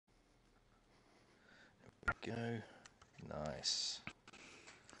we go. Nice.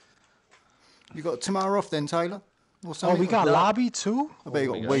 You got tomorrow off then, Taylor? Or Oh, something? we got lobby too? I bet you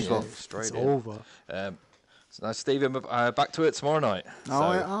got a week off. Straight It's in. over. So now, Stevie, I'm back to it tomorrow night.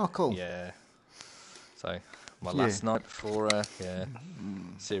 Oh, cool. Yeah. So, my last night before,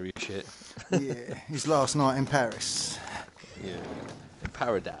 serious shit. Yeah, his last night in Paris. Yeah. In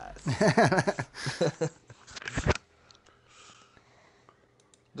paradise.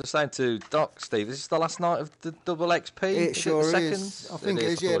 Just saying to Doc, Steve, this is the last night of the double XP? It sure the is. second? I think it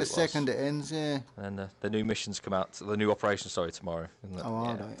is, yeah, the second was. it ends, yeah. And the new missions come out, the new operation, sorry, tomorrow. Isn't it? Oh,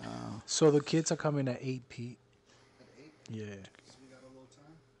 are they? Oh. So the kids are coming at 8 p. Yeah. So we got a little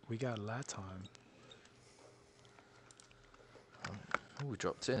time? We got a lot of time. Oh, we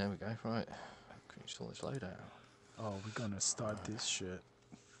dropped in, there we go, right. Can you install this loadout? Oh, we're gonna start this shit.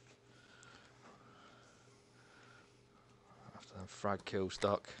 After them frag kills,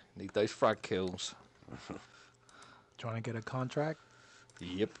 Doc. Need those frag kills. Trying to get a contract?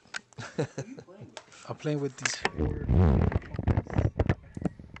 Yep. I'm playing with these 4. Where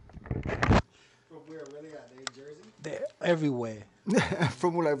are they at? They in Jersey? They're everywhere.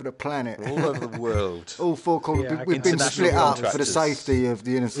 From all over the planet. All over the world. All 4 corners. Yeah, We've been split up for the contractors. safety of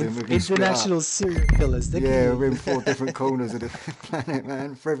the innocent. We've been split up. International serial killers. They Yeah, can we're in 4 different corners of the planet,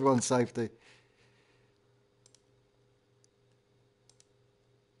 man, for everyone's safety.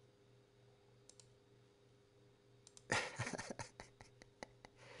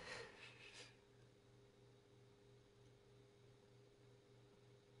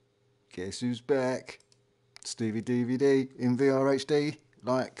 Guess who's back? STEVIEDVD in VRHD.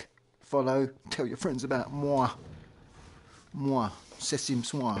 Like, follow, tell your friends about moi. Moi. C'est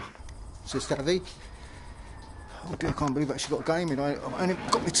moi. C'est ta vie. Oh dear, I can't believe I actually got a game in. I only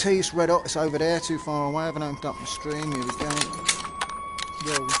got my tea, it's red hot, it's over there, too far away. I haven't opened up my stream, here we go.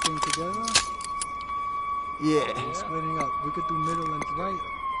 Yo, we staying together? Yeah. We're splitting up. We could do middle and right.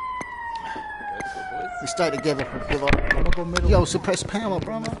 We stay together. I'm gonna go middle. Yo, suppress power,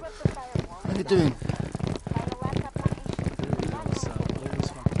 brother. How you doing?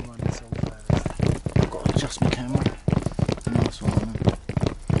 I've got to adjust my camera. Nice one, man.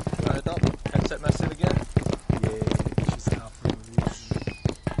 Doc, headset messing again? Yeah, she's out for a reason.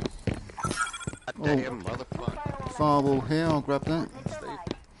 Damn, motherfucker. Firewall here, I'll grab that.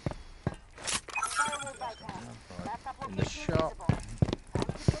 In the shop.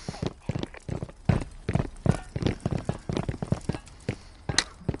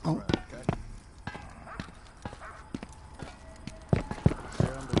 Oh.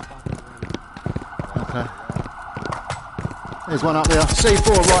 Okay. There's one up there.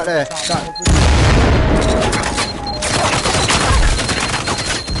 C4 right there.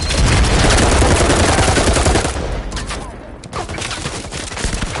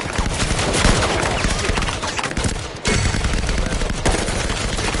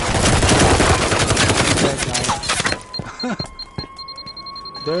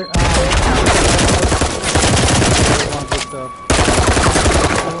 There,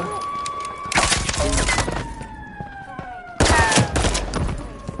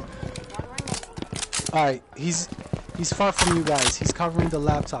 Alright, he's far from you guys. He's covering the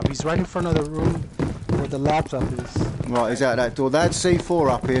laptop. He's right in front of the room where the laptop is. Right, he's out that door. They had C4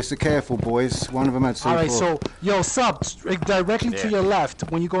 up here, so careful, boys. One of them had C4. Alright, so, yo, sub, directly to your left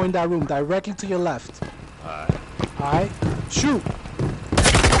when you go in that room. Directly to your left. Alright, shoot.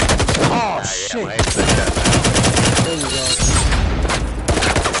 Oh, shit. There you go.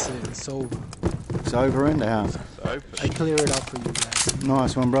 That's it, it's over. It's over in the house. I clear it up for you guys.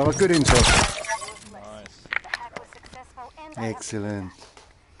 Nice one, brother. Good intel. Nice. Excellent.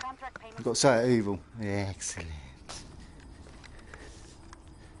 You've got to say it evil. Yeah, excellent.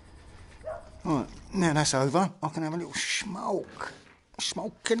 Right, now that's over. I can have a little smoke.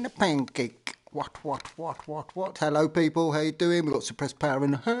 Smoking the pancake. What? Hello, people. How you doing? We've got suppressed power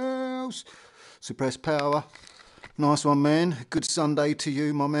in the house. Suppressed power. Nice one, man. Good Sunday to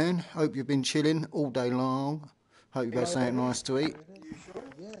you, my man. Hope you've been chilling all day long. Hope you've had something nice to eat.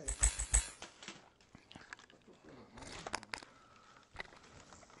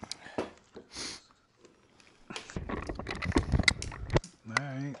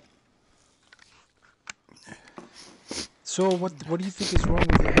 Alright. So what do you think is wrong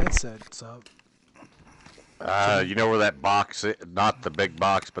with your headset, Sub? You know where that box, not the big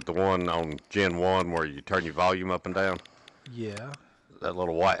box, but the one on Gen 1 where you turn your volume up and down? Yeah. That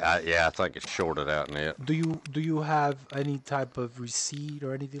little white, yeah, I think it's shorted out in it. Do you have any type of receipt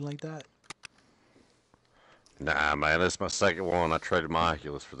or anything like that? Nah, man, this is my second one. I traded my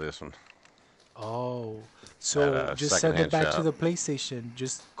Oculus for this one. Oh, so just send secondhand it back to shop. the PlayStation.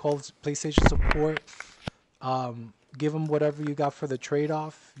 Just call PlayStation support. Give them whatever you got for the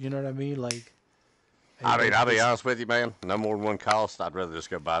trade-off. You know what I mean? Like, I mean, I'll be honest with you, man. No more than one cost. I'd rather just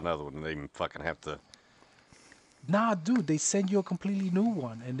go buy another one than even fucking have to. nah, dude, they send you a completely new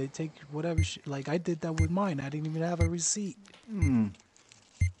one, and they take whatever. Like I did that with mine. I didn't even have a receipt.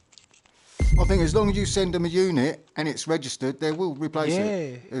 I think as long as you send them a unit and it's registered, they will replace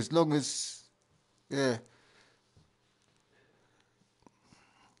it. Yeah. As long as, yeah.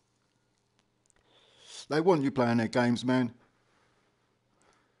 They want you playing their games, man.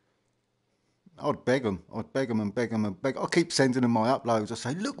 I'd beg them. I'd beg them and beg them and beg. I keep sending them my uploads. I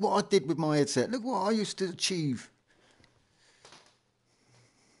say, look what I did with my headset. Look what I used to achieve.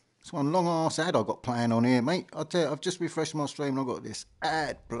 It's one long ass ad I got playing on here, mate. I tell you, I've just refreshed my stream and I've got this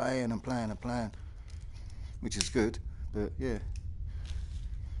ad playing and playing and playing, which is good. But yeah,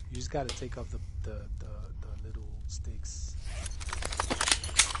 You just got to take off the little sticks.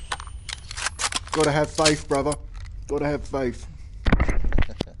 gotta have faith, brother. Gotta have faith.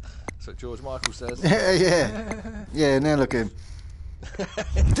 That's what George Michael says. Yeah, yeah, yeah. Now look at him.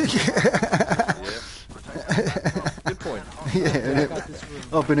 Good point. Yeah,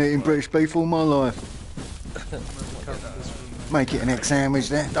 I've been eating British beef all my life. Make it an egg sandwich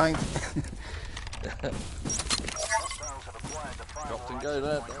there, Dave. Dropped and go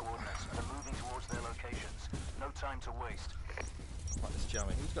there. No time to waste. Like this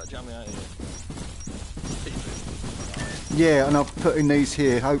jamming. Who's got jamming out here? Yeah, and I've put in these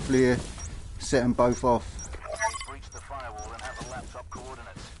here. Hopefully, set them both off. Breach the firewall and have the laptop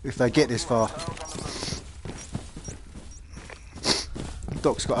coordinates. If they get this far.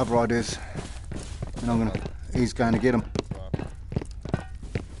 Doc's got other ideas, and he's going to get them.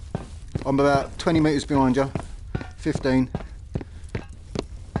 I'm about 20 metres behind you. 15.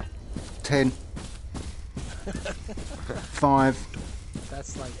 10. 5.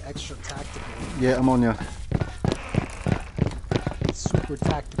 That's like extra tactical. Yeah, I'm on you. Super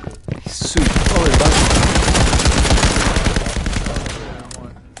tactical. Super. Sorry, bud.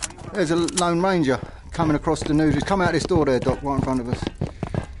 There's a Lone Ranger coming across the news. He's come out this door there, Doc, right in front of us.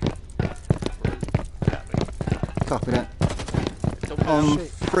 Copy that. I'm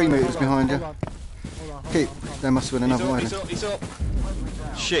 3 metres behind you. Keep. There must have been another way. He's up.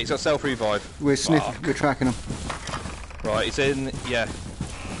 Shit, he's got self-revive. We're sniffing. We're tracking him. Right, he's in, yeah.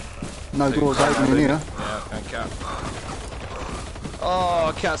 No doors open in here. Yeah, and cat.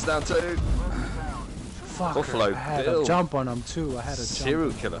 Oh, cat's down too. Fuck. Buffalo I had Bill. a jump on him too. I had a Serial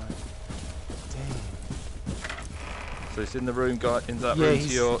jump. killer. Damn. So he's in the room, guy, in that Yeah, room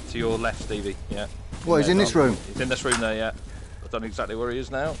he's- to your left, Stevie. Yeah. What, he's in this room? He's in this room there, yeah. I don't know exactly where he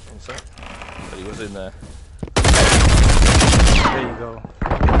is now, but he was in there. There you go.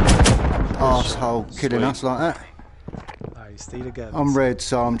 Arsehole killing Sweet. us like that. Alright, stay together. I'm red,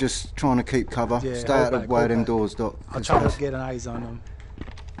 so I'm just trying to keep cover. Yeah, Stay hold out of back, the way of hold them back. doors, Doc. I'll try to get eyes on him.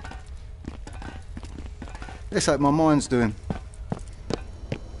 Let's hope my mind's doing.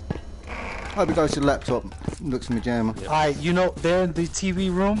 Hope he goes to the laptop. Looks at my jammer. Alright, you know, they're in the TV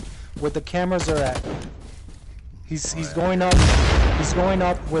room where the cameras are at. He's going up. He's going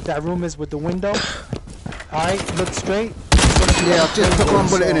up where that room is with the window. Alright, look straight. Yeah, I've just put one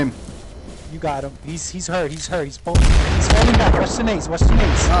bullet in him. You got him. He's hurt. He's hurt. He's falling back. Watch the nades. Watch the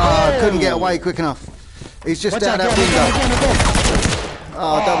nades. I couldn't get away quick enough. He's just Watch out out, that window.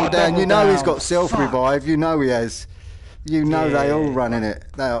 Oh, double down. You know he's down. got self-revive. You know he has. You know they all Yeah. running it.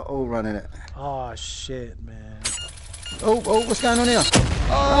 They are all running it. Oh shit, man. Oh, what's going on here?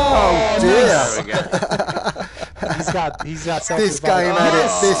 Oh, dear. There we go. He's got self This game had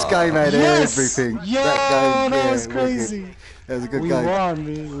it. This game had Yes! everything. Yo, that game, that was wicked. crazy. That was a good We game. won,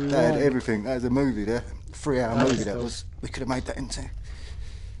 man. We That had won. everything. That was a movie there. 3-hour That was movie that dope. was. We could have made that into.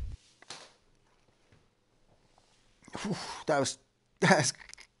 Whew, that's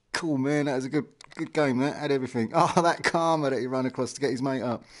cool, man. That was a good game. That had everything. Oh, that karma that he ran across to get his mate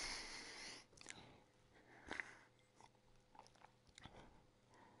up.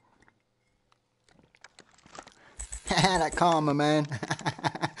 That karma, man.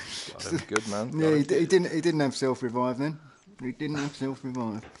 That was good, man. Yeah, he didn't have self-revive then. He didn't have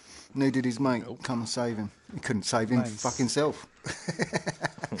self-revive. Neither did his mate come and save him. He couldn't save him Nice. fucking self.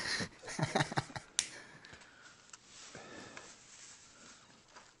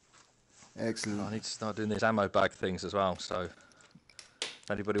 Excellent. I need to start doing these ammo bag things as well, so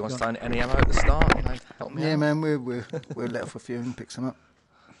if anybody wants to find any ammo at the start, you know, help me Yeah, out. man, we'll let off a few and pick some up.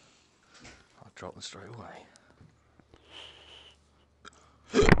 I'll drop them straight away.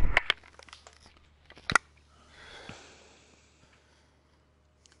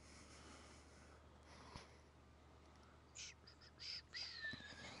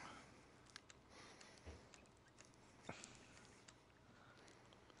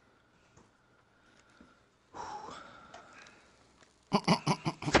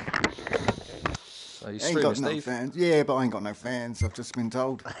 you Ain't streaming, got no Steve? fans. Yeah, but I ain't got no fans. I've just been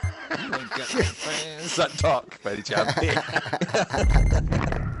told. You ain't got no fans. That talk, Betty Chan.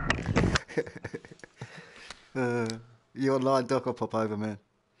 You online, Doc? I'll pop over, man.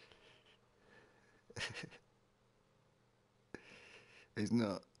 He's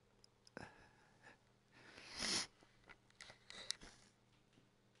not.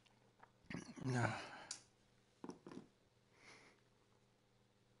 No.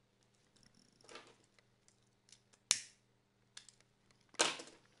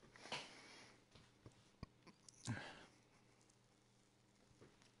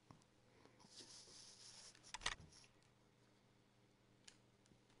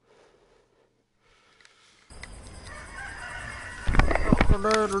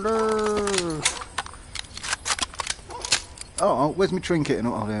 Oh, where's my trinket?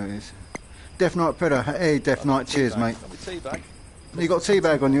 Oh, there it is. Death Knight Predator. Hey, Death Knight. Cheers, mate. Teabag. You got a tea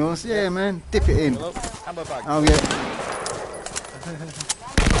bag on yours? Yeah, man. Dip it in. Hello. Ammo bag. Oh, yeah.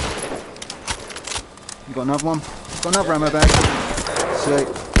 You got another one? Got another ammo bag. Sweet.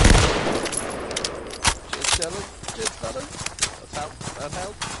 Cheers, Shelley. Cheers, fella. That's help. That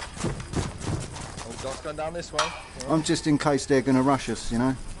help. Oh, Doc's going down this way. I'm just in case they're going to rush us, you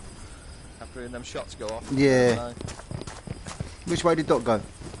know. After them shots go off. Yeah. Which way did Doc go?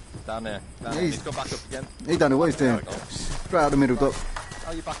 Down there. Down there. He's gone back up again. He don't know what he's doing. Straight out the middle, Doc.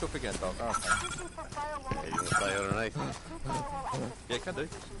 Oh, you're back up again, Doc. Oh, okay. Yeah, you want to stay underneath? Yeah, can do.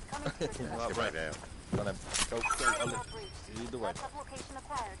 Get right down. Come on, then. Go. Either way.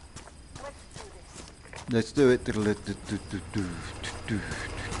 Let's do it.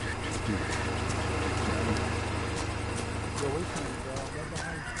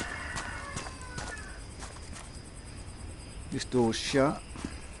 This door's shut.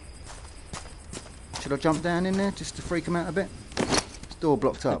 Should I jump down in there just to freak him out a bit? This door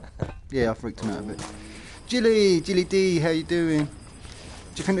blocked up. Yeah, I freaked him out a bit. Jilly D, how you doing? Do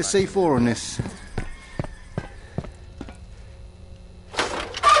you think there's C4 on this?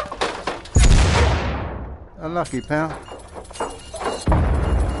 Unlucky, pal.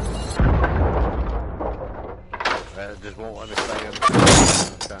 Just won't let me stay in.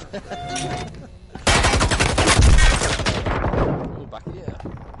 Oh, back here.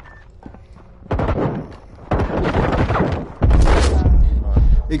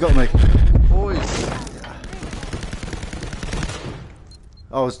 He got me. Boys.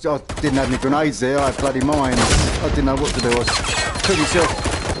 I didn't have any grenades there. I had bloody mines. I didn't know what to do. I was putting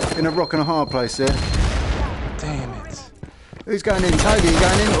myself in a rock and a hard place there. Damn it. Who's going in? Toby, you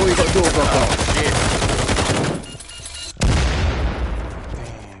going in? Or you got a door blocked up?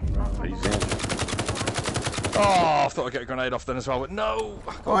 Oh, I thought I'd get a grenade off then as well, but no!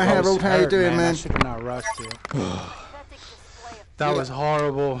 Hi Harold, how you doing, man? I should have not rushed it. That was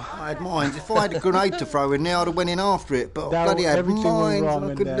horrible. I had mines. If I had a grenade to throw in there, I'd have went in after it. But I bloody had everything went mines. wrong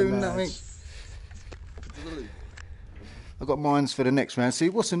I in couldn't that do nothing. match. I got mines for the next round. See,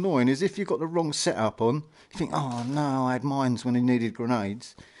 what's annoying is if you've got the wrong setup on, you think, oh no, I had mines when I needed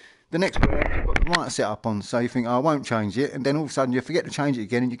grenades. The next round, you've got the right setup on, so you think, oh, I won't change it. And then all of a sudden, you forget to change it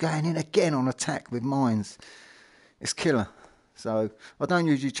again, and you're going in again on attack with mines. It's killer. So I don't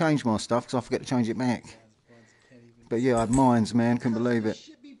usually change my stuff because I forget to change it back. But yeah, I had mines, man. Couldn't believe it.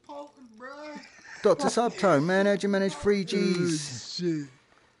 Dr. Subtone, man, how'd you manage 3Gs?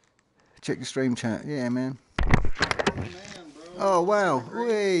 Check the stream chat. Yeah, man. Oh, wow.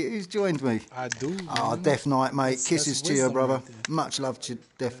 Wait, who's joined me? I do. Oh, Death Knight, mate. Kisses to you, brother. Right there. Much love to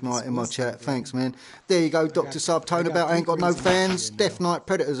Death Knight in my chat. Thanks, man. There you go, Dr. Subtone about ain't got no fans. Death Knight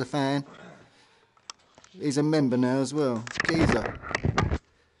Predator's a fan. He's a member now as well. Geezer.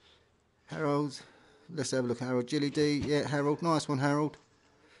 Harold. Let's have a look, Harold. Jilly D. Yeah, Harold. Nice one, Harold.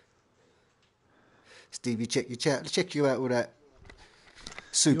 Stevie, check your chat. Check you out with that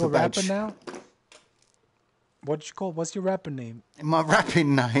super You a rapper badge. now? What you call? What's your rapper name? My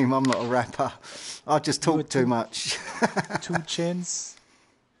rapping name, I'm not a rapper. I just talk too much. 2 Chins.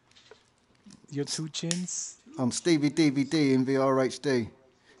 Your 2 Chins. I'm STEVIEDVD in VRHD.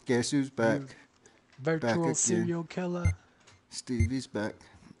 Guess who's back? Virtual again. serial killer. Stevie's back.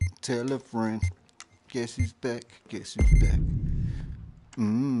 Tell a friend. Guess who's back? Guess who's back?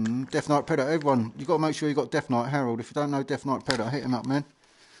 Death Knight Predator. Everyone, you got to make sure you got Death Knight Harold. If you don't know Death Knight Predator, hit him up, man.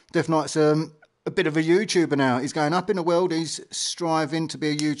 Death Knight's a bit of a YouTuber now. He's going up in the world. He's striving to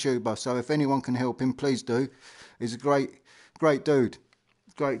be a YouTuber. So if anyone can help him, please do. He's a great dude.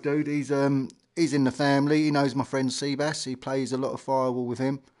 Great dude. He's in the family. He knows my friend Seabass. He plays a lot of Firewall with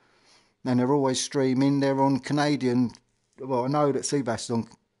him. And they're always streaming. They're on Canadian. Well, I know that Seabass is on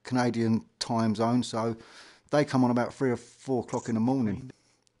Canadian time zone, so they come on about 3 or 4 o'clock in the morning.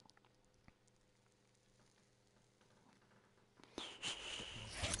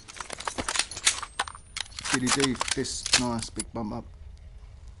 Gilly G, this nice big bump up.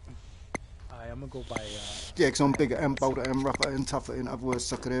 I'm gonna go by. Yeah, because I'm bigger and bolder and rougher and tougher. In other words,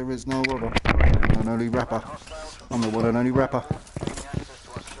 sucker, there is no other. One and only rapper. I'm the one and only rapper.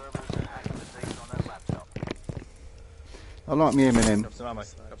 I like me Eminem. Grab some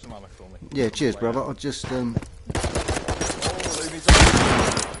ammo for me. Yeah, cheers, brother. I'll just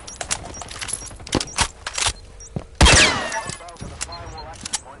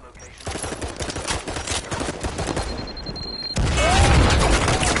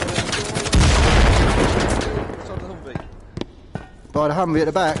by the Humvee at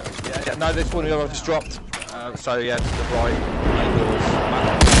the back. Yeah, no, this one I just dropped. So yeah, to the right.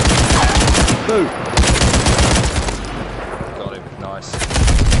 Boo! Got him. Nice.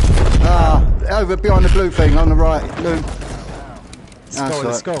 Over behind the blue thing on the right, Lou. Let's go.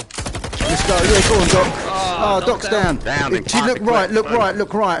 Let's go. Yeah, go on, Doc. Oh, Doc's down.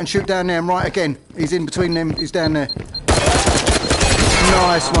 Look right, and shoot down there and right again. He's in between them. He's down there.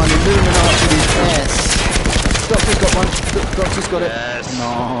 Nice one. Illuminati with his ass. Doctor's got one. Doctor's got it.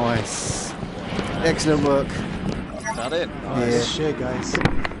 Nice. Excellent work. Is that it? Nice. Yeah, shit, guys.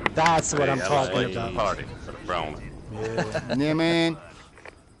 That's what I'm talking about. Party for the brown. Yeah. Yeah, man.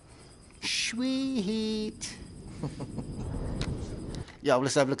 Sweet. Yo,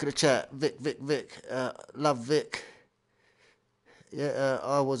 let's have a look at the chat. Vic. Love Vic. Yeah,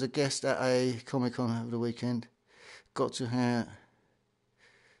 I was a guest at a Comic-Con over the weekend. Got to have...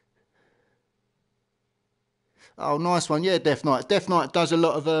 Oh, nice one. Yeah, Death Knight. Death Knight does a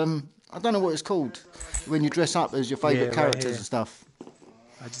lot of... I don't know what it's called. When you dress up as your favourite characters and stuff.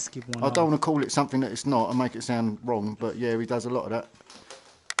 I just keep one I don't want to call it something that it's not and make it sound wrong, but yeah, he does a lot of that.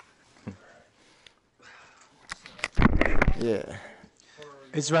 Yeah.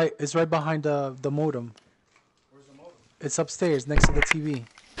 It's right behind the modem. Where's the modem? It's upstairs next to the TV.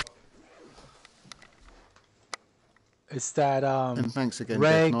 It's that and thanks again,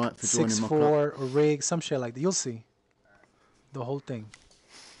 Reg Death Knight, for joining my 64 club. or Rig, some shit like that. You'll see. The whole thing.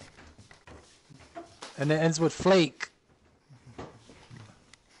 And it ends with Flake.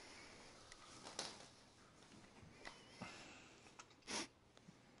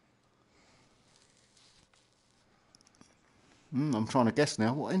 I'm trying to guess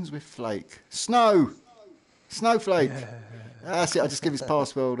now. What ends with Flake? Snow! Snowflake! That's it. I just give his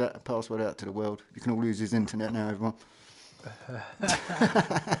password out to the world. You can all use his internet now, everyone.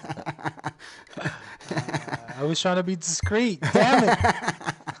 I was trying to be discreet. Damn it.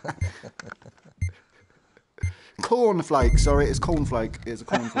 Cornflake. Sorry, it's cornflake. It's a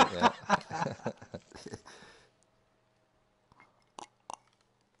cornflake.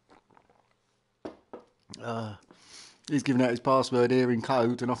 He's giving out his password here in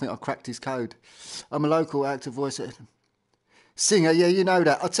code, and I think I cracked his code. I'm a local actor, voice singer. Yeah, you know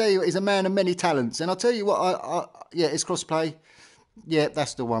that. I'll tell you, he's a man of many talents, and I'll tell you what. Yeah, it's crossplay. Yeah,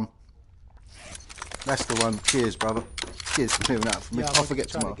 that's the one. That's the one. Cheers, brother. Cheers for clearing that up for me. I'll forget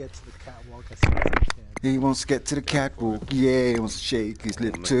tomorrow. Get to the catwalk as soon as I can. He wants to get to the catwalk. Yeah, he wants to shake his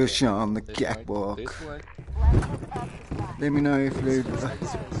little tush on the catwalk. Let me know if you...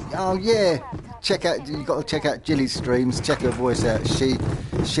 Oh, yeah. Check out... You've got to check out Jilly's streams. Check her voice out. She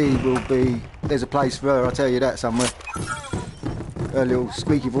will be... There's a place for her, I'll tell you that somewhere. Her little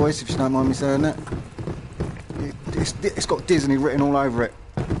squeaky voice, if you don't mind me saying that. It's got Disney written all over it.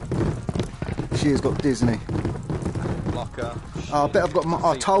 She has got Disney. Locker. Oh, I bet I've got...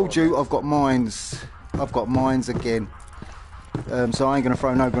 I told you I've got mines. I've got mines again. So I ain't going to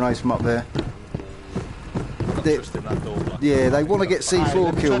throw no grenades from up there. Yeah, they want to get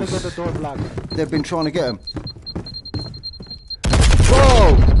C4 kills. They've been trying to get them.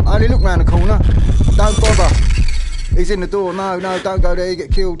 Whoa! Only look round the corner. Don't bother. He's in the door. No, don't go there. You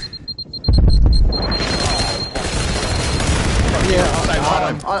get killed. Yeah,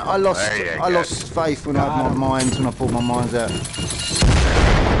 I lost faith when I had my mines, when I pulled my mines out.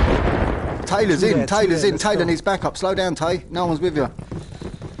 Taylor's in. Taylor needs backup. Slow down, Tay. No one's with you.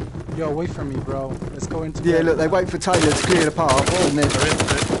 Yo, wait for me, bro. Let's go into... Yeah, look, they wait for Taylor to clear the path.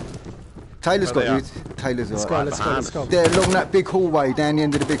 Taylor's got you. Taylor's alright. Let's go. They're along that big hallway, down the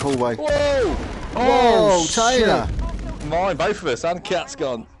end of the big hallway. Whoa, Taylor. Mine, both of us, and Cat's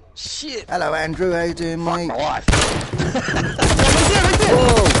gone. Shit. Hello, Andrew. How you doing, mate? My wife.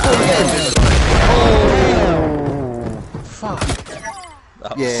 Fuck.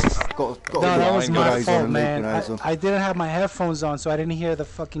 Yeah, got no, that was my fault, man. I didn't have my headphones on, so I didn't hear the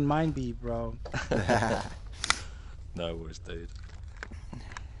fucking mine beat, bro. No worries, dude.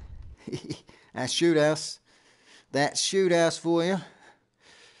 That's Shoothouse. That's Shoothouse for you.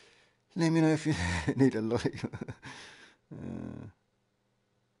 Let me know if you need a lot.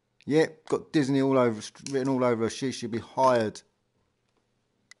 Yep, got Disney all over, written all over her. She should be hired.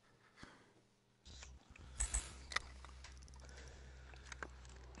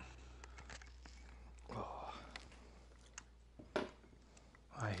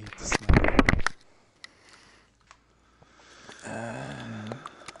 I hate the smell.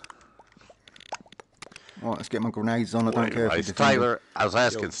 All right, let's get my grenades on. I don't care if Anyways, it's defended. Taylor, I was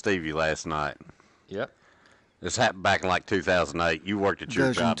asking Stevie last night. Yep, This happened back in like 2008. You worked at your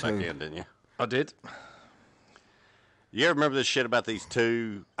Version job 2. back then, didn't you? I did. You ever remember this shit about these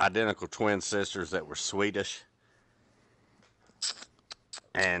two identical twin sisters that were Swedish?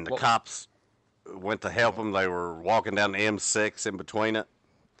 And the cops went to help them. They were walking down the M6 in between it.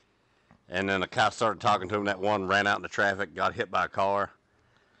 And then the cops started talking to them. That one ran out in the traffic, got hit by a car.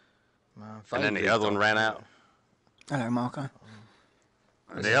 And then the other one ran out. Hello, Marco.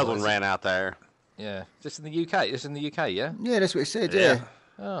 The other one ran out there. Yeah, just in the UK. Just in the UK, yeah. Yeah, that's what it said, yeah.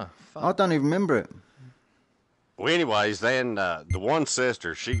 Oh, fuck. I don't even remember it. Well, anyways, then the one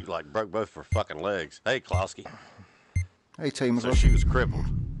sister, she like broke both her fucking legs. Hey, Klosky. Hey, team. So she was crippled.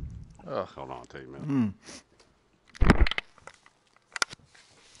 Oh. Hold on, I'll tell you a minute.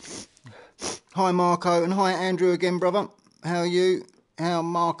 Hi, Marco, and hi, Andrew again, brother. How are you?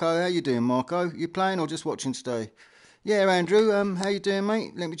 How you doing, Marco? You playing or just watching today? Yeah, Andrew, how you doing,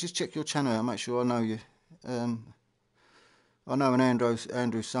 mate? Let me just check your channel out, make sure I know you. I know an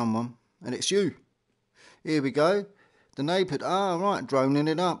Andrew's someone, and it's you. Here we go. The neighbourhood. Ah, right, droning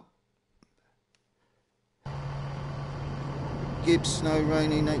it up. Gibbs, snow,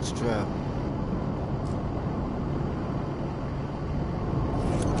 rainy, nature trail.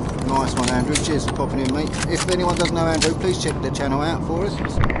 Nice one, Andrew. Cheers for popping in, mate. If anyone doesn't know Andrew, please check the channel out for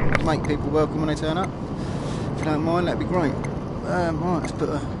us. Make people welcome when they turn up. If you don't mind, that'd be great. Right, let's put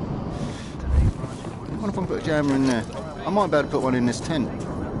a... I wonder if I can put a jammer in there. I might be able to put one in this tent.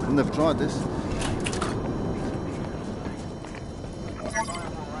 I've never tried this.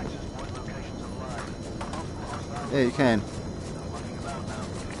 Yeah, you can.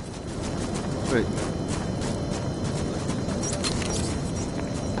 Sweet.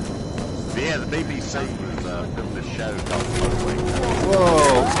 Yeah, the BBC was doing this show called Motorway.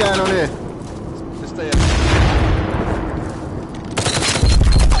 Whoa, what's going on here? Just there.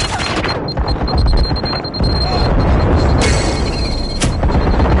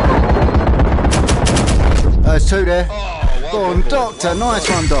 There's two there. Oh, well Go on, done, Doctor. boy. Nice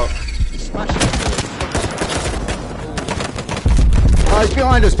one, Doc. Oh, he's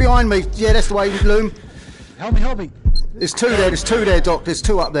behind us, behind me. Yeah, that's the way, Loom. Help me. There's two there, Doc. There's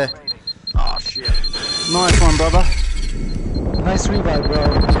two up there. Oh, shit. Nice one, brother. Nice revive, bro.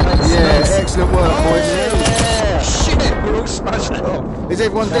 Yeah, excellent work, boys. Shit, we're all smashed up. Is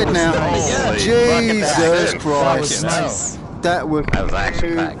everyone dead now? nice. Jesus That That Christ. was nice. That was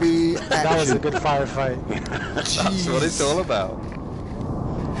action-packed. heavy That was a action. good firefight. That's what it's all about.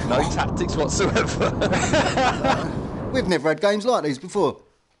 No tactics whatsoever. We've never had games like these before.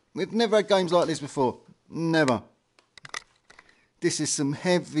 Never. This is some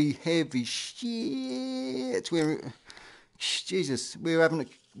heavy shit. Jesus, we're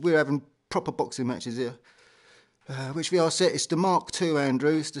having proper boxing matches here. Which VR set? It's the Mark II,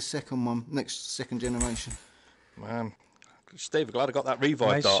 Andrew. It's the second one, second generation. Man, Steve, I'm glad I got that revive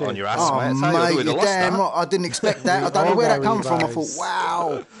Nice dart shit. on your ass, Oh, mate. That's how mate, we'd have you're lost damn that. right. I didn't expect that. I don't know all where that got come from. I revives. thought,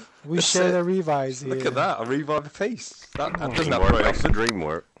 wow. We share the revives here. Look at that, a revive apiece. That doesn't happen Teamwork very makes the often. dream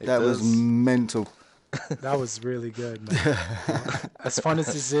work. That was does. mental. That was really good, man. As fun as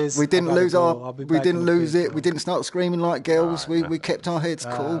this is, We didn't I gotta lose go. I'll be we back didn't in a lose bit, it. bro. We didn't start screaming like girls. We kept our heads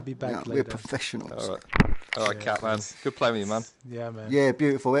cool. I'll be back We're later. professionals. All right, Cat, man. Good playing with you, man. Yeah, man. Yeah,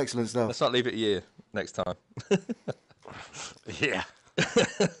 beautiful, excellent stuff. Let's not leave it a year next time. Yeah.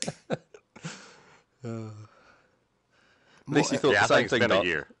 At least you thought Yeah, I the same think it's thing, been a Doc.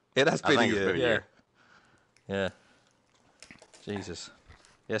 year. It has I been a think it's year. been a yeah. year. Yeah. Jesus.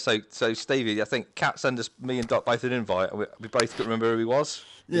 Yeah, so Stevie, I think Cat sent us, me and Doc both an invite, and we both couldn't remember who he was.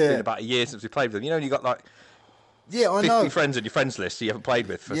 It's Yeah. been about a year since we played with him. You know, when you got like Yeah, I 50 know. friends on your friends list you haven't played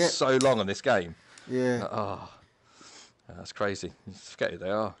with for Yeah. so long on this game. Yeah. That's crazy. You forget who they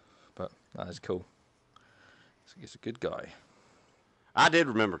are, but that is cool. He's a good guy. I did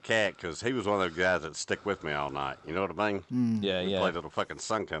remember Cat because he was one of those guys that stick with me all night. You know what I mean? Yeah, We yeah. played till the fucking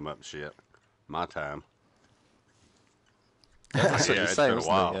sun come up and shit. My time. That's what Yeah, you're it's saying, been a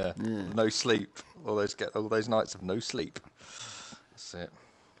wasn't while. it? Yeah. No sleep. All those nights of no sleep. That's it.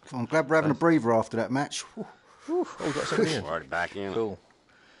 I'm glad we're having a breather after that match. Whew. Oh, we got something in. We're already back in. Cool.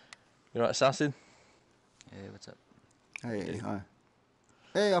 You right, Assassin? Yeah, what's up? Hey, hi.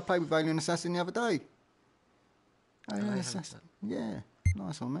 Hey, I played with Alien Assassin the other day. Alien Assassin. Yeah.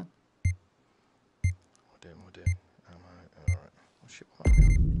 Nice one, man. We're doing. Alright. Oh shit, what am I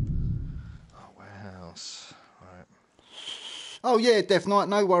on? Oh, warehouse. Alright. Oh yeah, Death Knight,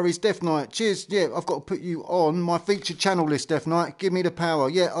 no worries, Death Knight. Cheers. Yeah, I've got to put you on my featured channel list, Death Knight. Give me the power.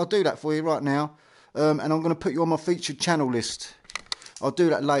 Yeah, I'll do that for you right now. And I'm going to put you on my featured channel list. I'll do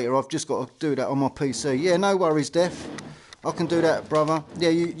that later. I've just got to do that on my PC. Yeah, no worries, Death. I can do that, brother. Yeah,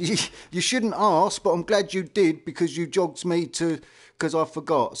 you shouldn't ask, but I'm glad you did because you jogged me to, because I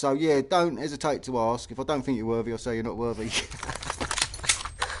forgot. So yeah, don't hesitate to ask. If I don't think you're worthy, I'll say you're not worthy.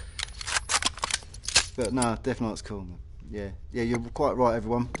 But no, Death Knight's cool, man. Yeah, you're quite right,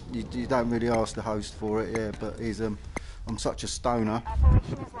 everyone. You don't really ask the host for it, yeah, but he's I'm such a stoner.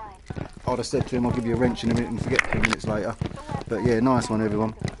 I'd have said to him, I'll give you a wrench in a minute and forget 2 minutes later. But yeah, nice one,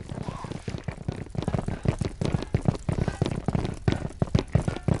 everyone.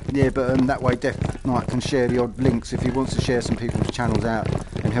 Yeah, but that way Death Knight can share the odd links if he wants to share some people's channels out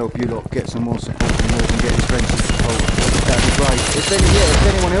and help you lot get some more support and more and get his friends to support. That'd be great. If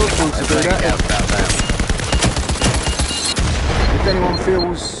anyone else wants to do that. If anyone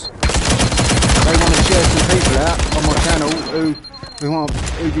feels they want to share some people out on my channel who do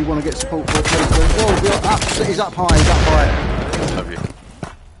you want to get support for, please do. Oh, he's up high, Love you.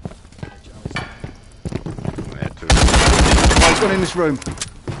 Oh, he's gone in this room.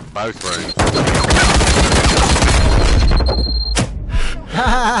 Both rooms.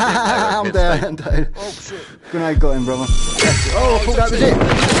 I'm dead. Oh shit. Grenade got him, brother. Oh, I thought that was it.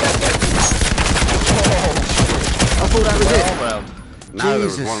 I thought that was it. No, there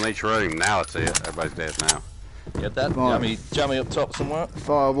was one in each room. Now it's it. Everybody's dead now. You had that? Right. Jammy up top somewhere?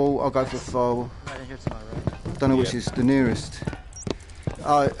 Firewall, I'll go for Firewall. Right in here to my right. Don't know which is the nearest.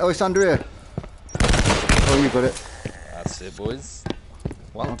 Oh, it's under here. Oh, you got it. That's it, boys.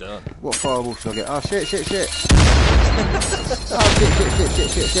 Well done. What Firewall should I get? Oh, shit. Oh,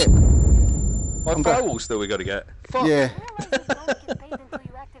 shit. My firewall still we got to get. Fuck. Yeah.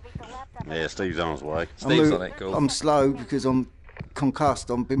 Yeah, Steve's on his way. Steve's on it, cool. I'm slow because I'm concussed.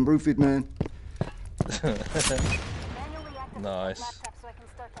 I've been roofied, man. Nice.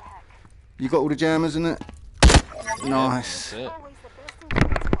 You got all the jammers in it? Nice. That's it.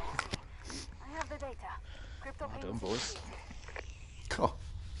 Well done, boys. God.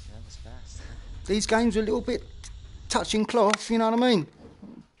 That was fast. These games are a little bit touching cloth, you know what I mean?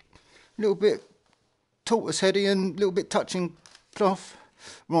 A little bit tortoise heady and a little bit touching cloth.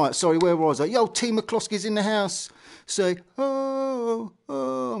 Right, sorry, where was I? Yo, T. McCloskey's in the house. Say, oh,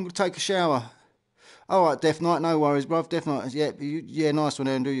 I'm going to take a shower. All right, Death Knight, no worries, bruv. Death Knight, yeah, nice one,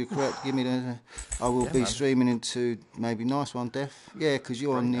 Andrew. You're correct. Give me the. I will be streaming into maybe nice one, Death. Yeah, because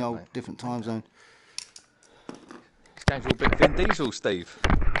you're on the old different time zone. This game's all bit Vin Diesel, Steve.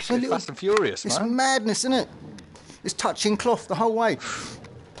 It's a little, Fast and Furious, it's man. madness, isn't it? It's touching cloth the whole way.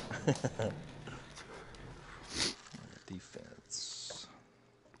 Defense.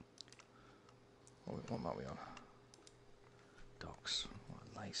 What might we on? Docks.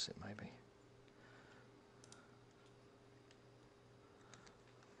 What, lace it maybe.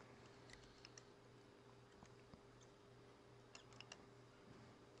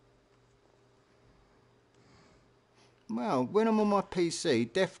 Well, when I'm on my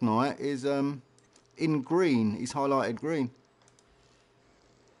PC, Death Knight is in green. He's highlighted green.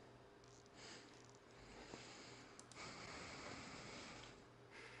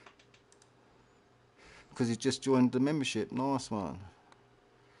 Because he's just joined the membership. Nice one.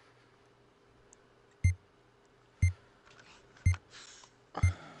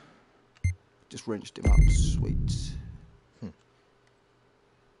 Just wrenched him up. Sweet.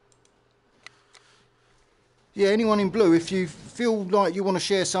 Yeah, anyone in blue, if you feel like you want to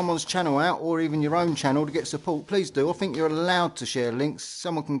share someone's channel out or even your own channel to get support, please do. I think you're allowed to share links.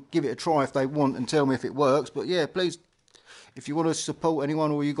 Someone can give it a try if they want and tell me if it works. But yeah, please, if you want to support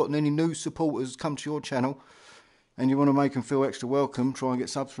anyone or you've got any new supporters come to your channel and you want to make them feel extra welcome, try and get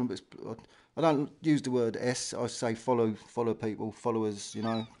subs from them. I don't use the word S, I say follow people, followers, you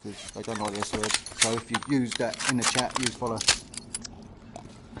know, because they don't like the S word. So if you use that in the chat, use follow.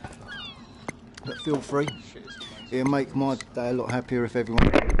 But feel free. It'll make my day a lot happier if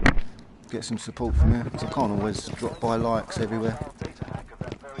everyone gets some support from you, because I can't always drop by likes everywhere.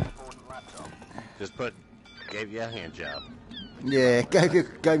 Just gave you a hand job. Yeah, gave you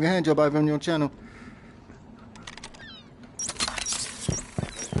a hand job over on your channel.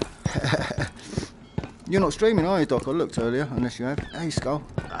 You're not streaming, are you, Doc? I looked earlier, unless you have. Hey, Skull.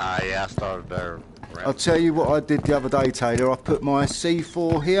 Yeah, I started there. I'll tell you what I did the other day, Taylor. I put my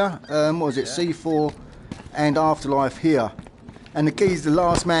C4 here. What was it? C4 and Afterlife here. And the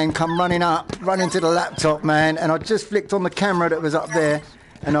last man, come running to the laptop, man. And I just flicked on the camera that was up there,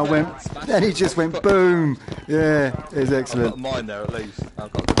 and I went, and he just went boom. Yeah, it was excellent. I've got mine there at least.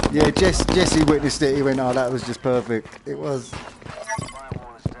 I've got Yeah, Jesse witnessed it. He went, oh, that was just perfect. It was.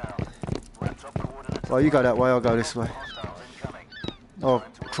 Firewall is down. Laptop coordinates. Well, you go that way, I'll go this way. Hostiles incoming. I'll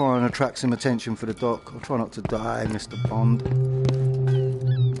try and attract some attention for the doc. I'll try not to die, Mr. Bond.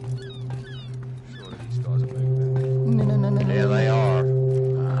 Surely these guys are moving. Yeah, they are.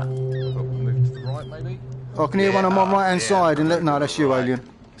 We'll move to the right, maybe. I can hear one on my right hand yeah, side. And no, that's you, right. Alien.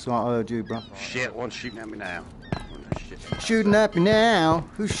 That's right, I heard you, bro. Shit, one's shooting at me now. Shit. Shooting at me now?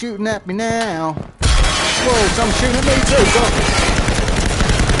 Who's shooting at me now? Whoa, someone's shooting at me too, Doc.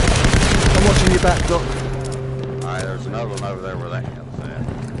 I'm watching your back, Doc. Alright, there's another one over there where that comes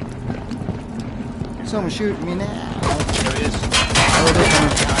at. Someone's shooting me now. There he is. Oh, there he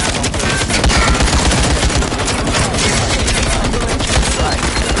is.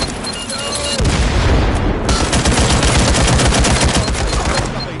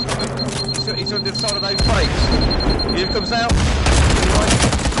 He's on the side of those plates. Here he comes out.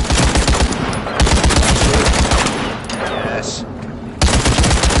 Yes.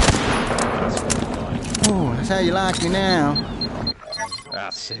 Oh, that's how you like me now.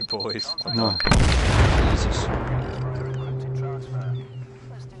 That's it, boys. No. Jesus. Encrypted transfer.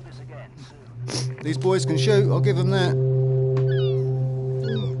 Let's do this again soon. These boys can shoot, I'll give them that.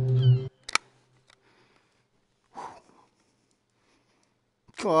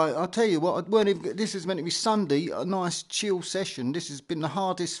 God, I'll tell you what, this is meant to be Sunday, a nice chill session. This has been the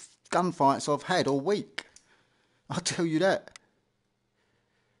hardest gunfights I've had all week. I'll tell you that.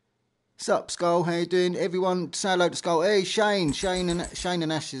 Sup, Skull, how you doing? Everyone, say hello to Skull. Hey, Shane and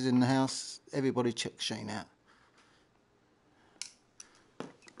Ash is in the house. Everybody check Shane out.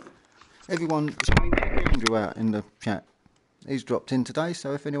 Everyone, Andrew out in the chat. He's dropped in today,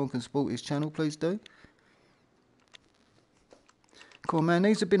 so if anyone can support his channel, please do. Cool, man.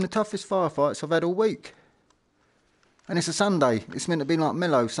 These have been the toughest firefights I've had all week. And it's a Sunday. It's meant to be like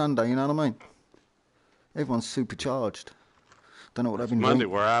mellow Sunday, you know what I mean? Everyone's supercharged. Don't know what they've been Monday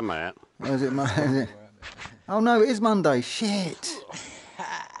doing. where I'm at. Is it Monday? Oh, no, it is Monday. Shit.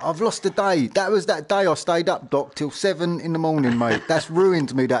 I've lost a day. That was that day I stayed up, Doc, till 7 in the morning, mate. That's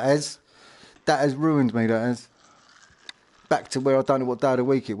ruined me, that has. That has ruined me, that has. Back to where I don't know what day of the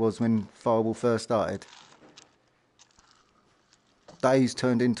week it was when Firewall first started. Days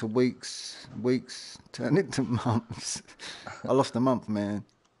turned into weeks, weeks turned into months. I lost a month, man.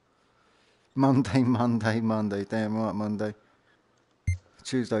 Monday. Damn right, Monday.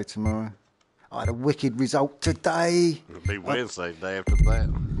 Tuesday tomorrow. I had a wicked result today. It'll be Wednesday, day after that.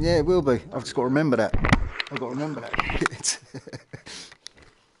 Yeah, it will be. I've just got to remember that. I've got to remember that.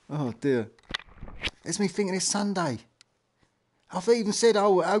 Oh, dear. It's me thinking it's Sunday. I've even said,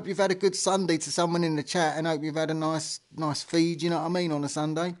 oh, I hope you've had a good Sunday to someone in the chat and hope you've had a nice feed, you know what I mean, on a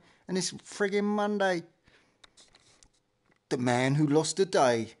Sunday. And it's friggin' Monday. The man who lost a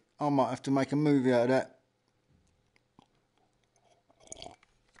day. I might have to make a movie out of that.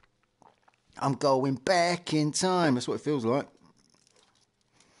 I'm going back in time. That's what it feels like.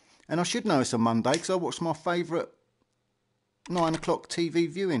 And I should know it's a Monday because I watched my favourite 9 o'clock TV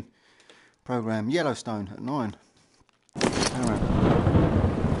viewing programme, Yellowstone, at 9. All right.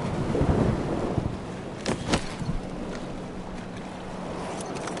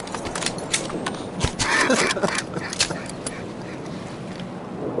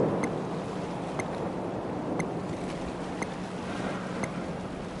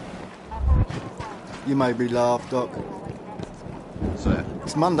 You made me laugh, Doc. What's that?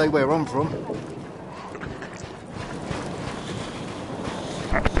 It's Monday where I'm from.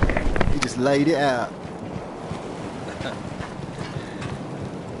 He just laid it out.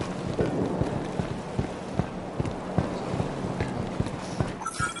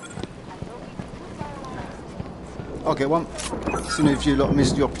 I'll get one. As soon as you lot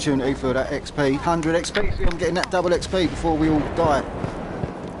missed the opportunity for that XP. 100 XP. I'm getting that double XP before we all die.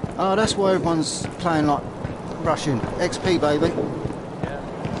 Oh, that's why everyone's playing like Russian. XP, baby.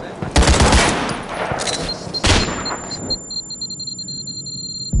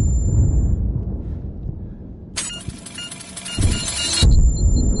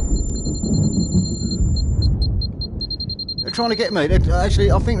 They're trying to get me.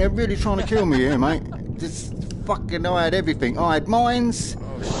 Actually, I think they're really trying to kill me here, mate. Just fucking, I had everything. I had mines.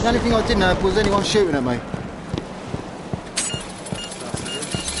 The only thing I didn't have was anyone shooting at me.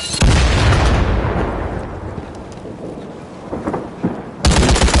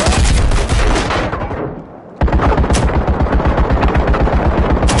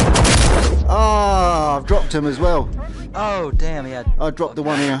 Ah, I've dropped him as well. Oh, damn, he had... I dropped the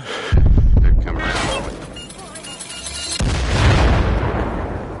one here. They're coming around.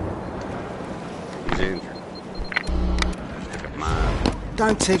 He's injured. Stick up mine.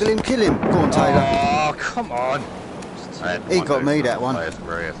 Don't tickle him, kill him. Go on, Taylor. Oh, come on. He got me, that one. Last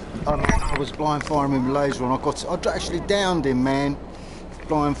breath. I was blind firing him with a laser and I actually downed him, man.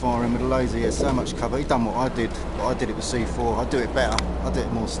 Blind firing him with a laser, he had so much cover. He done what I did, but I did it with C4. I do it better. I did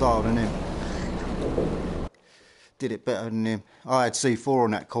it more style than him. Did it better than him. I had C4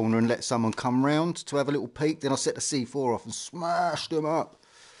 on that corner and let someone come round to have a little peek. Then I set the C4 off and smashed him up.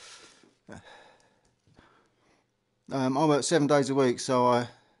 I work 7 days a week, so I...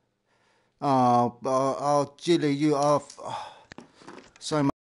 Oh, Jilly, you are... so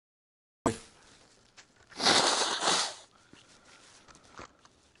much...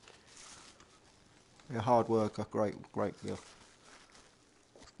 You're a hard worker, great girl.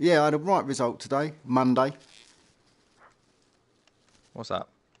 Yeah, I had a right result today, Monday. What's that?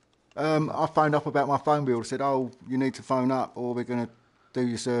 I phoned up about my phone bill. Said, "Oh, you need to phone up, or we're going to do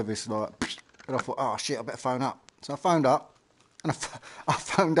your service." Like, and I thought, "Oh shit, I better phone up." So I phoned up, and I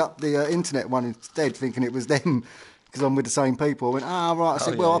phoned up the internet one instead, thinking it was them because I'm with the same people. I went, "Ah, right." I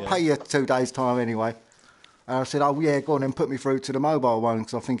said, "Well, I'll pay you 2 days' time anyway." And I said, "Oh yeah, go on and put me through to the mobile one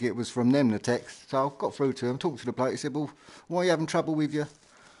because I think it was from them the text." So I got through to him, talked to the bloke. He said, "Well, why are you having trouble with your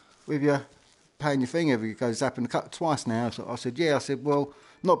paying your thing every goes zapping the cut twice now?" So I said, "Yeah." I said, "Well,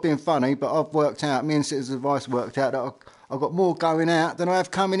 not being funny, but I've worked out, me and Citizens Advice worked out that I've got more going out than I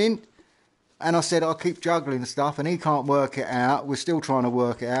have coming in." And I said, "I'll keep juggling stuff," and he can't work it out. We're still trying to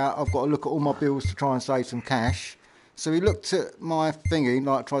work it out. I've got to look at all my bills to try and save some cash. So he looked at my thingy,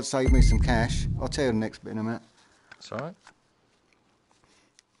 like tried to save me some cash. I'll tell you the next bit in a minute. That's all right.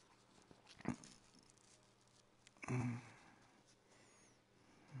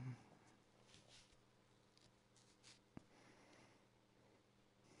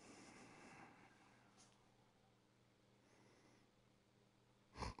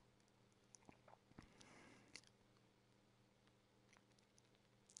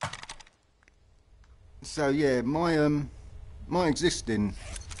 So yeah, my existing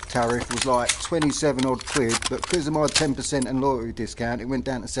tariff was like 27 odd quid, but because of my 10% and loyalty discount, it went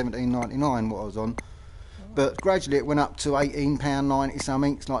down to 17.99 what I was on. But gradually it went up to £18.90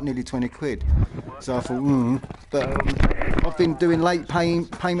 something. It's like nearly 20 quid. So I thought, But I've been doing late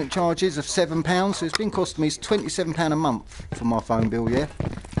payment charges of £7, so it's been costing me £27 a month for my phone bill, yeah,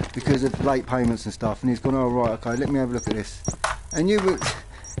 because of late payments and stuff. And he's gone, "Oh right, okay, let me have a look at this." And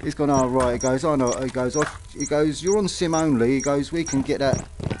he's gone, "Oh right." He goes, "I know." He goes, "You're on SIM only." He goes, "We can get that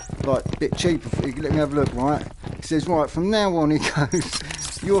like a bit cheaper. Let me have a look, right?" He says, "Right, from now on," he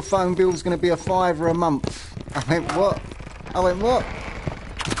goes, "your phone bill's going to be a £5 a month." I went, "What?" I went, "What?"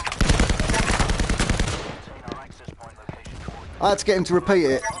 I had to get him to repeat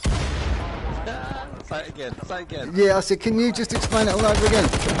it. Say it again. Say it again. Yeah, I said, "Can you just explain it all over again?"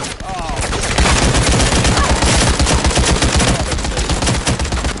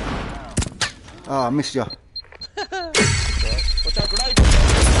 Oh, I missed you. Watch out, grenade!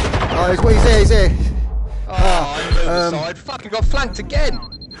 Oh, he's there. Oh, I moved the side. Fucking got flanked again.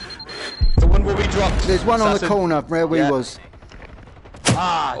 The one where we dropped. There's one on the Assassin. corner where we was.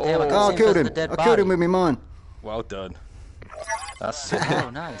 Ah, damn, I Oh, I couldn't see him killed 'cause of him. the dead I killed him body. with my mine. Well done. That's it. Oh,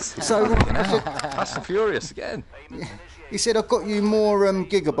 nice. So Fast and Furious again. he said, "I've got you more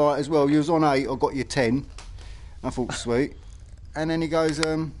gigabyte as well. You was on 8, I got you 10. I thought, sweet. And then he goes,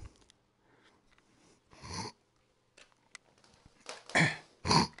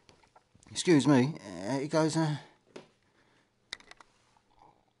 excuse me. He goes, and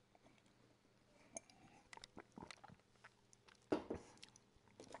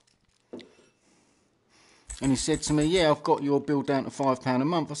he said to me, "Yeah, I've got your bill down to £5 a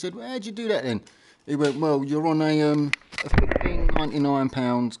month." I said, "Well, how'd you do that then?" He went, "Well, you're on a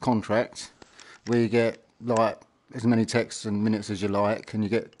 £15.99 contract where you get like as many texts and minutes as you like, and you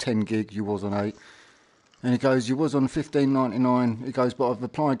get 10 gig. You was on 8." And he goes, "You was on £15.99. He goes, "But I've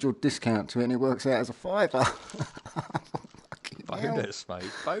applied your discount to it, and it works out as a £5." Bonus,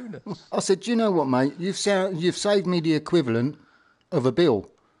 mate. Bonus. I said, "Do you know what, mate? You've saved me the equivalent of a bill."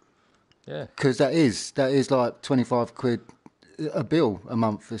 Yeah. Because that is like 25 quid a bill a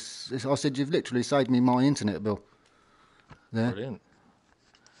month. I said, "You've literally saved me my internet bill." There. Brilliant.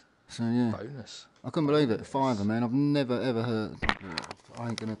 So yeah, Bonus. I couldn't believe it. £5, man. I've never ever heard. I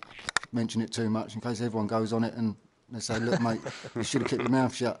ain't gonna mention it too much in case everyone goes on it and they say, "Look, mate, you should have kept your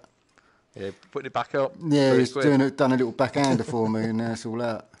mouth shut." Yeah, putting it back up. Yeah, 30 he's quid. done a little backhander for me, and now it's all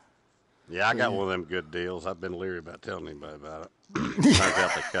out. Yeah, I got one of them good deals. I've been leery about telling anybody about it. Turns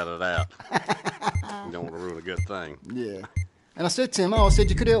out they cut it out. You don't want to ruin a good thing. Yeah. And I said to him, I said,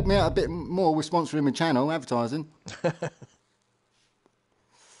 you could help me out a bit more with sponsoring my channel, advertising.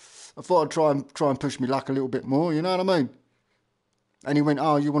 I thought I'd try and push my luck a little bit more, you know what I mean? And he went,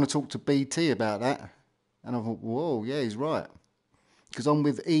 oh, you want to talk to BT about that? And I thought, whoa, yeah, he's right. Because I'm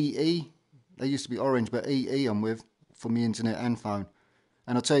with EE. They used to be Orange, but EE I'm with for my internet and phone.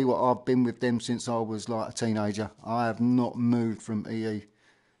 And I'll tell you what, I've been with them since I was like a teenager. I have not moved from EE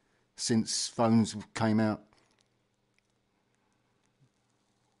since phones came out.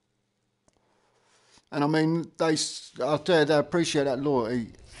 And I mean, I'll tell you, they appreciate that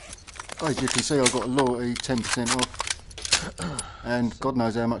loyalty. As you can see, I got a loyalty 10% off. And God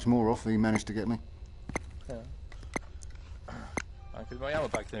knows how much more off he managed to get me. Yeah. I could my ammo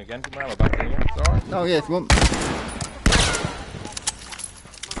back in again. Get my ammo back in again. It's alright. Oh yeah, if you want.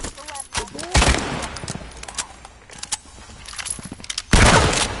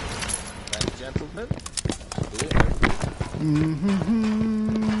 Thank you, gentlemen.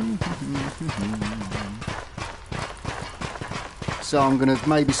 So I'm going to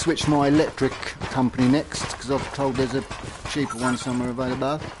maybe switch my electric company next, because I've told there's a cheaper one somewhere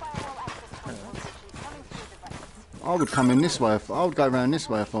available. I would come in this way. I would go around this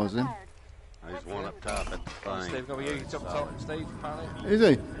way if I was in. There's one up top at the thing. Steve, got you up top, Steve, apparently. Is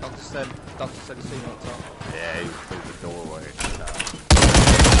he? Doctor said he's seen him up top. Yeah, he's through the doorway at the top.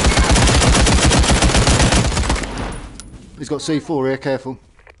 He's got C4 here, careful.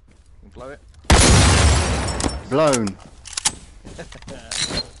 Blow it. Blown.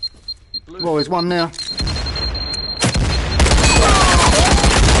 Well, there's one now.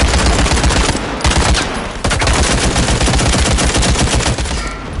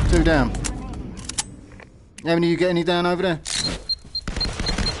 Two down. How many you get any down over there?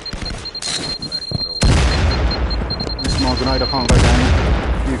 This is my grenade, I can't go down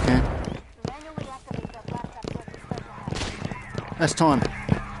there. You can. That's time.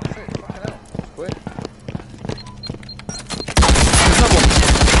 That's it. Fucking hell. Quick. There's another one.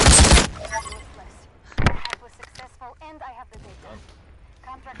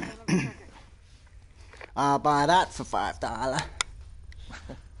 I'll buy that for $5.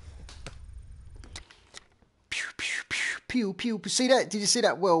 Pew, pew, pew. See that? Did you see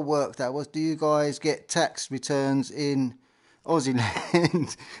that? Well worked that was. Do you guys get tax returns in Aussie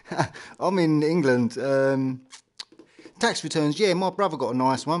land? I'm in England. Tax returns, yeah, my brother got a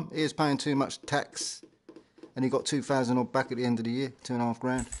nice one. He was paying too much tax and he got 2,000 odd back at the end of the year, 2.5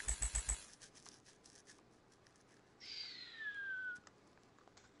 grand.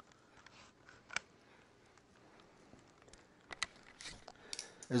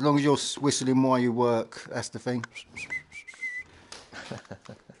 As long as you're whistling while you work, that's the thing.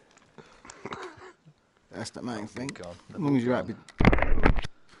 That's the main thing. As long as you're happy.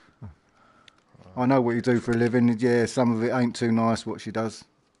 I know what you do for a living. Yeah, some of it ain't too nice what she does.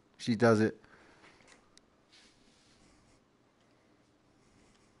 She does it.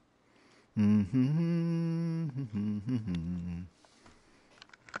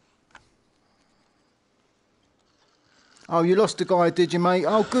 Oh, you lost the guy, did you, mate?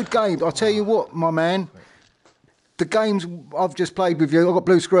 Oh, good game. I'll tell you what, my man. The games I've just played with you, I got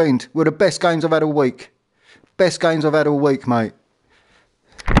blue screened, were the best games I've had all week. Best games I've had all week, mate.